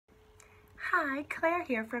Hi, Claire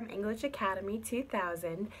here from English Academy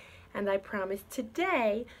 2000, and I promised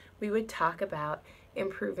today we would talk about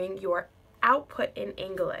improving your output in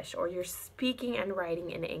English or your speaking and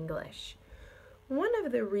writing in English. One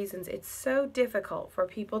of the reasons it's so difficult for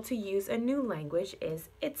people to use a new language is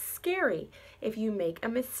it's scary. If you make a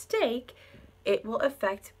mistake, it will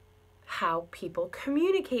affect how people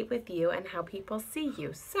communicate with you and how people see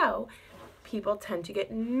you. So people tend to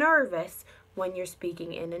get nervous when you're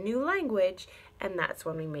speaking in a new language, and that's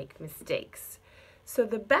when we make mistakes. So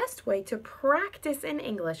the best way to practice in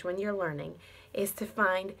English when you're learning is to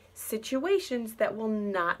find situations that will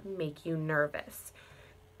not make you nervous.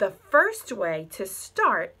 The first way to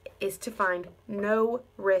start is to find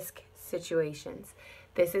no-risk situations.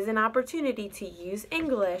 This is an opportunity to use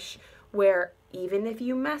English where even if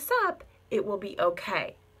you mess up, it will be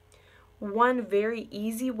okay. One very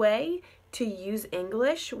easy way to use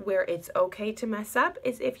English where it's okay to mess up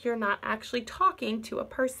is if you're not actually talking to a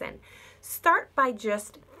person. Start by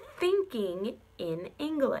just thinking in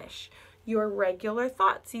English. Your regular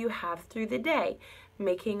thoughts you have through the day,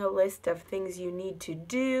 making a list of things you need to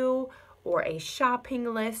do or a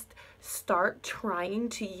shopping list. Start trying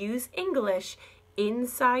to use English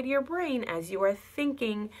inside your brain as you are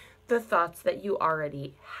thinking the thoughts that you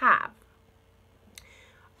already have.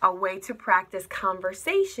 A way to practice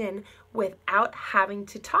conversation without having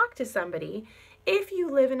to talk to somebody if you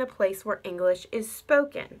live in a place where English is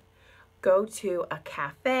spoken. Go to a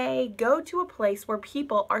cafe, go to a place where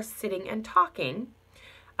people are sitting and talking.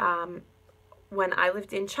 When I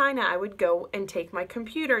lived in China, I would go and take my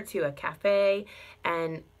computer to a cafe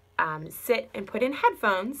and sit and put in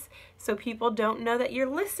headphones so people don't know that you're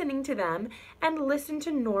listening to them and listen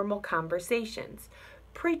to normal conversations.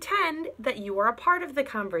 Pretend that you are a part of the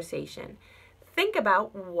conversation. Think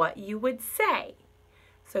about what you would say.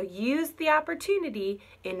 So use the opportunity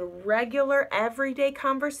in regular, everyday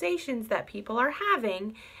conversations that people are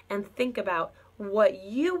having and think about what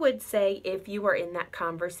you would say if you were in that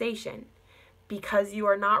conversation. Because you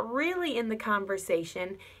are not really in the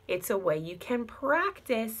conversation, it's a way you can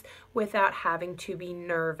practice without having to be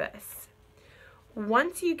nervous.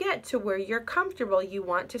 Once you get to where you're comfortable, you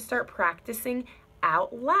want to start practicing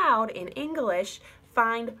out loud in English.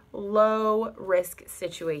 Find low-risk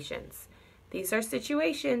situations. These are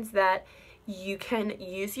situations that you can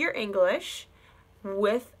use your English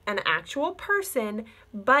with an actual person,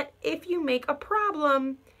 but if you make a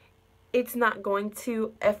problem, it's not going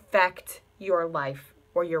to affect your life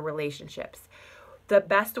or your relationships. The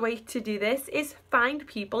best way to do this is find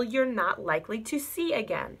people you're not likely to see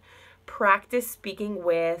again. Practice speaking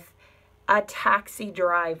with a taxi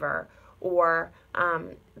driver or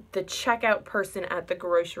the checkout person at the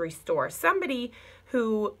grocery store. Somebody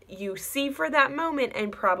who you see for that moment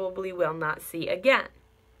and probably will not see again.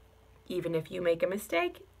 Even if you make a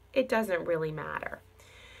mistake, it doesn't really matter.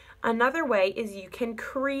 Another way is you can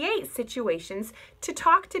create situations to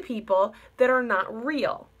talk to people that are not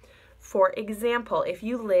real. For example, if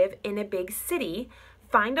you live in a big city,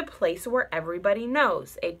 find a place where everybody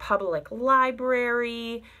knows, a public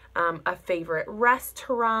library, a favorite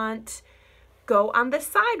restaurant. Go on the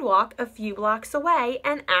sidewalk a few blocks away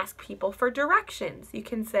and ask people for directions. You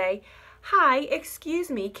can say, "Hi, excuse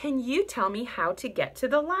me, can you tell me how to get to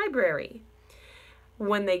the library?"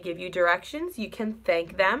 When they give you directions, you can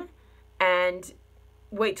thank them and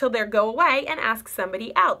wait till they go away and ask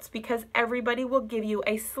somebody else, because everybody will give you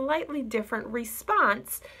a slightly different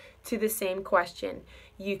response to the same question.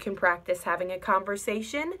 You can practice having a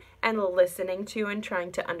conversation and listening to and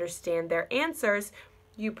trying to understand their answers.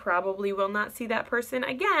 You probably will not see that person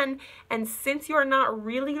again, and since you're not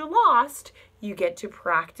really lost, you get to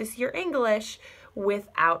practice your English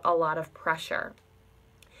without a lot of pressure.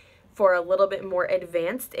 For a little bit more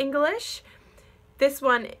advanced English, this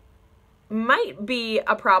one might be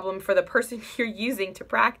a problem for the person you're using to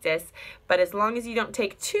practice, but as long as you don't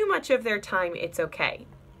take too much of their time, it's okay.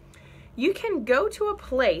 You can go to a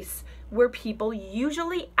place where people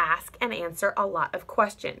usually ask and answer a lot of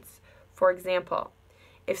questions. For example,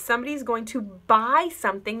 if somebody's going to buy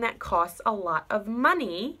something that costs a lot of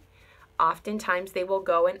money, oftentimes they will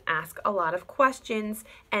go and ask a lot of questions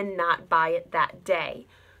and not buy it that day.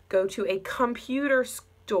 Go to a computer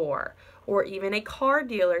store or even a car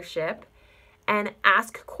dealership and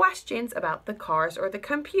ask questions about the cars or the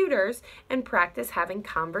computers and practice having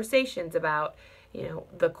conversations about,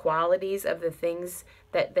 the qualities of the things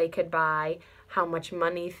that they could buy, how much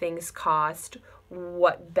money things cost,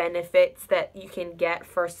 what benefits that you can get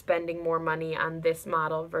for spending more money on this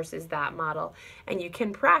model versus that model. And you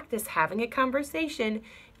can practice having a conversation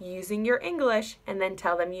using your English and then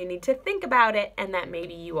tell them you need to think about it and that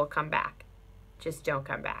maybe you will come back. just don't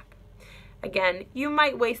come back. Again, you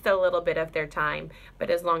might waste a little bit of their time, but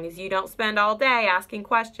as long as you don't spend all day asking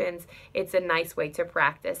questions, it's a nice way to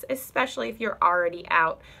practice, especially if you're already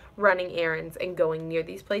out running errands and going near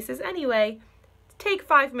these places anyway. Take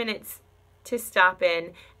 5 minutes to stop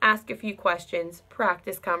in, ask a few questions,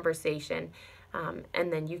 practice conversation,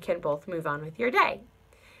 and then you can both move on with your day.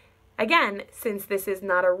 Again, since this is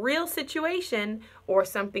not a real situation or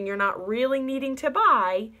something you're not really needing to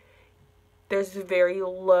buy, there's very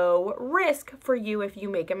low risk for you if you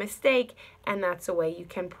make a mistake, and that's a way you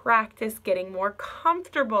can practice getting more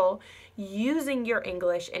comfortable using your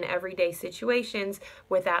English in everyday situations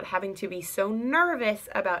without having to be so nervous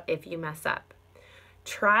about if you mess up.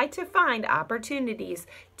 Try to find opportunities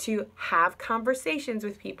to have conversations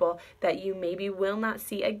with people that you maybe will not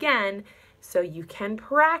see again so you can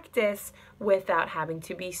practice without having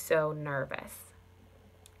to be so nervous.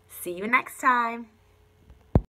 See you next time.